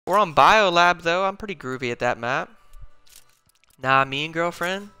We're on Biolab though. I'm pretty groovy at that map. Nah, mean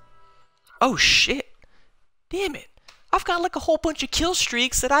girlfriend. Oh shit. Damn it. I've got like a whole bunch of kill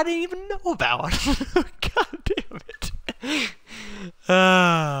streaks that I didn't even know about. God damn it.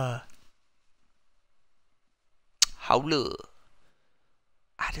 Howler.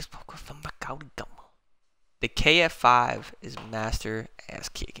 I just woke up from my county gummer. The KF5 is master ass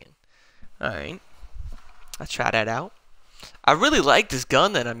kicking. Alright. Let's try that out. I really like this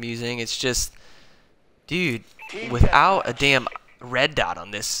gun that I'm using. It's just, dude, without a damn red dot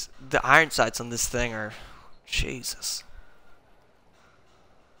on this, the iron sights on this thing are, Jesus.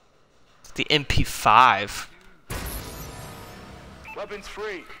 It's the MP5. Weapons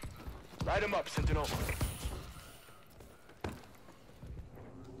free. Light him up, Sentinel.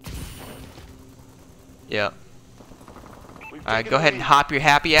 Yeah. Alright, go ahead and hop your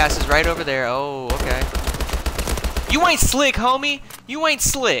happy asses right over there. Oh, okay. You ain't slick, homie. You ain't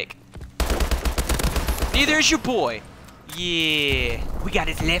slick. Neither is your boy. Yeah. We got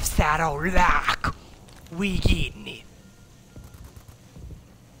his left side on lock. We getting it.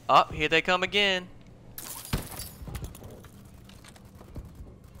 Oh, here they come again.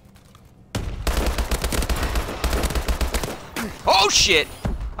 Oh, shit.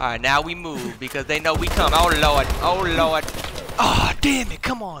 Alright, now we move because they know we come. Oh, Lord. Oh, Lord. Oh, damn it.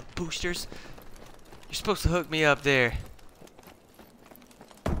 Come on, boosters. You're supposed to hook me up there.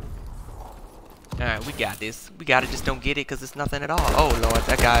 Alright, we got this. We got it. Just don't get it because it's nothing at all. Oh, Lord.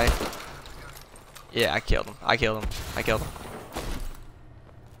 That guy. Yeah, I killed him. I killed him. I killed him.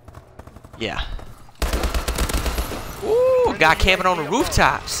 Yeah. Ooh, guy camping on the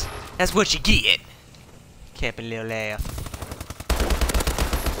rooftops. That's what you get. Camping little ass.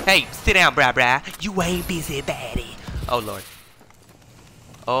 Hey, sit down, brah. You ain't busy, baddie. Oh, Lord.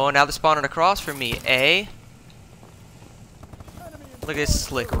 Oh, now they're spawning across from me, eh? Look at this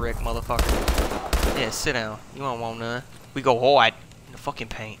slick Rick, motherfucker. Yeah, sit down. You won't want none. We go hard in the fucking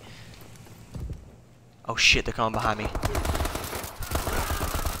paint. Oh, shit, they're coming behind me.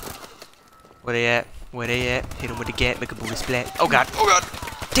 Where they at? Where they at? Hit them with the gat, make a booty splat. Oh, God. Oh, God.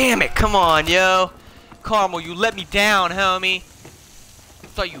 Damn it. Come on, yo. Carmel, you let me down, homie.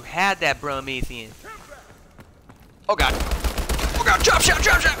 Thought you had that, Promethean. Oh, God. Oh, God. Drop shot,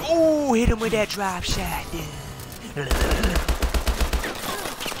 drop shot. Oh, hit him with that drop shot, dude.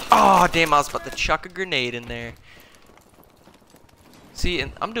 Oh, damn. I was about to chuck a grenade in there. See,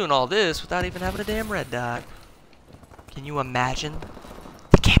 and I'm doing all this without even having a damn red dot. Can you imagine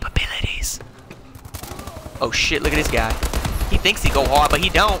the capabilities? Oh, shit. Look at this guy. He thinks he go hard, but he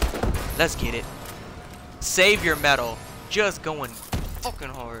don't. Let's get it. Save your metal. Just going fucking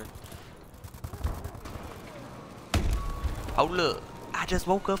hard. Oh, look. I just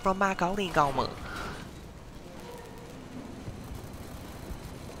woke up from my coding coma.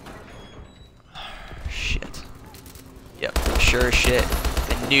 Shit. Yep, sure as shit.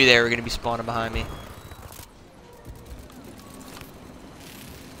 I knew they were gonna be spawning behind me.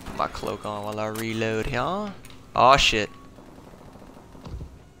 Put my cloak on while I reload, huh? Oh, shit.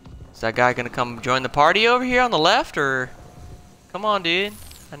 Is that guy gonna come join the party over here on the left, or? Come on, dude.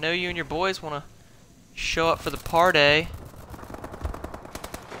 I know you and your boys wanna show up for the party.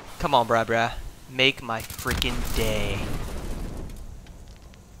 Come on, brah. Make my freaking day.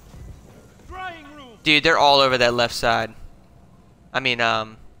 Dude, they're all over that left side. I mean,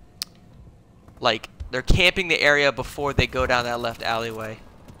 like, they're camping the area before they go down that left alleyway.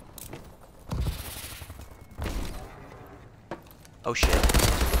 Oh, shit.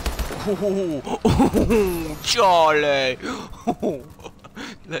 Ooh, Charlie.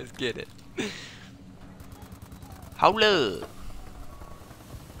 Let's get it. Hello.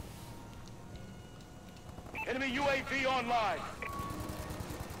 Enemy UAV online.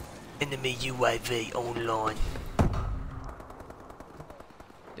 Enemy UAV online.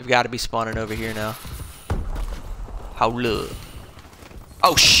 They've got to be spawning over here now. Hello.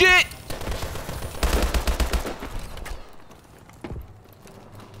 Oh shit!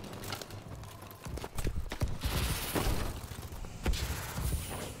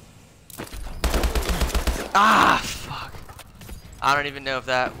 Ah, fuck. I don't even know if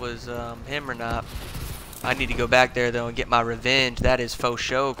that was him or not. I need to go back there though and get my revenge. That is faux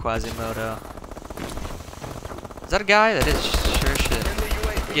show, Quasimodo. Is that a guy? That is sure shit.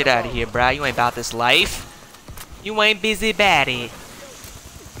 Get out of here, brah. You ain't about this life. You ain't busy baddie.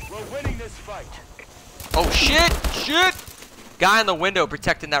 We're winning this fight. Oh shit! Shit! Guy in the window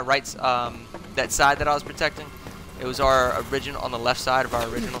protecting that right, that side that I was protecting. It was our original on the left side of our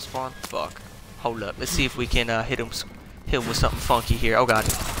original spawn. Fuck. Hold up. Let's see if we can hit him with something funky here. Oh god.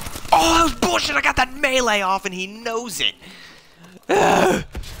 Oh, that was bullshit! I got that melee off and he knows it.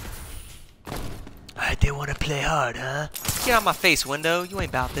 play hard, huh? Get out of my face, window. You ain't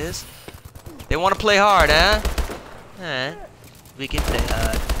about this. They want to play hard, huh? Alright. We can play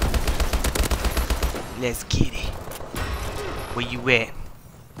hard. Let's get it. Where you at?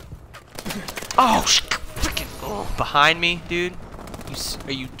 Oh, freaking! Oh, behind me, dude.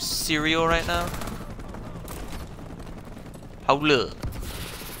 Are you serial right now? Hold up.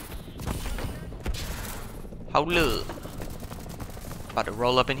 Hold up. About to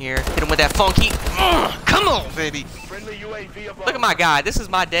roll up in here. Hit him with that funky. Come on, baby. Friendly UAV above. Look at my guy. This is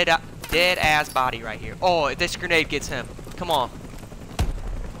my dead ass body right here. Oh, if this grenade gets him. Come on.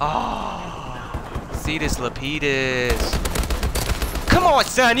 Oh. See this Lapidus. Come on,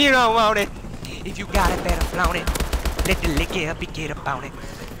 son. You don't want it. If you got it, better flaunt it. Let the liquor up and get up on it.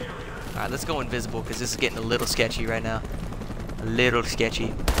 Alright, let's go invisible because this is getting a little sketchy right now. A little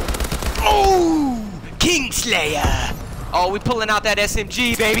sketchy. Oh! Kingslayer! Oh, we pulling out that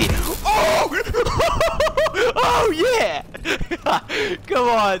SMG, baby. Oh! Oh, yeah! Come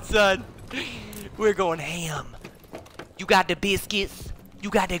on, son. We're going ham. You got the biscuits. You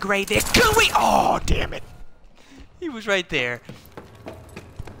got the gravy. Can we? Oh, damn it. He was right there.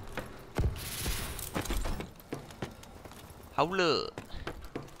 Hold up.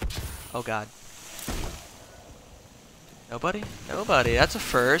 Oh, God. Nobody? Nobody. That's a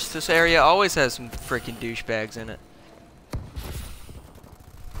first. This area always has some freaking douchebags in it.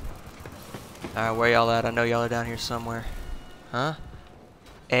 Alright, where y'all at? I know y'all are down here somewhere. Huh?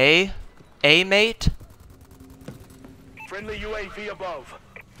 A? A, mate? Friendly UAV above.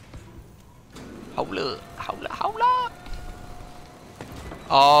 Hold up. Hold up. Hold up.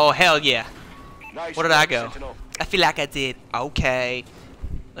 Oh, hell yeah. Nice. Where did I go? Sentinel. I feel like I did. Okay.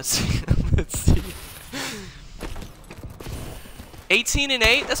 Let's see. Let's see. 18 and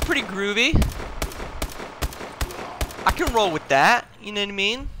 8. That's pretty groovy. I can roll with that. You know what I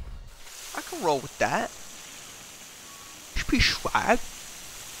mean? I can roll with that. Should be swag.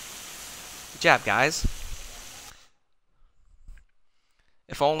 Good job, guys.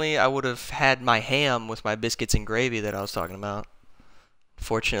 If only I would have had my ham with my biscuits and gravy that I was talking about.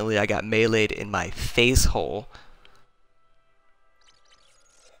 Fortunately, I got meleeed in my face hole.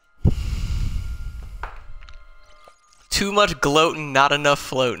 Too much gloating, not enough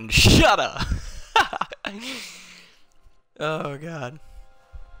floating. Shut up! Oh, God.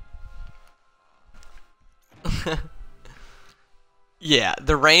 Yeah,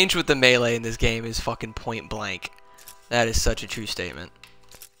 the range with the melee in this game is fucking point blank. That is such a true statement.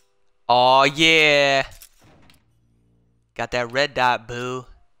 Oh yeah. Got that red dot, boo.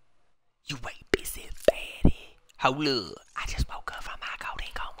 You ain't busy, fatty. Hold up. I just woke up from my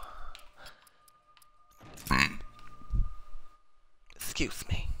codeine coma. Excuse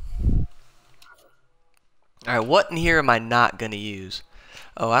me. Alright, what in here am I not gonna use?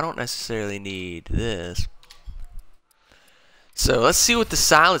 Oh, I don't necessarily need this. So let's see what the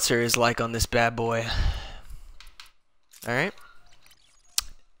silencer is like on this bad boy. Alright.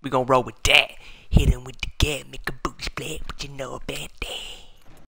 We gonna roll with that. Hit him with the gat, make a booty splat, but you know about that.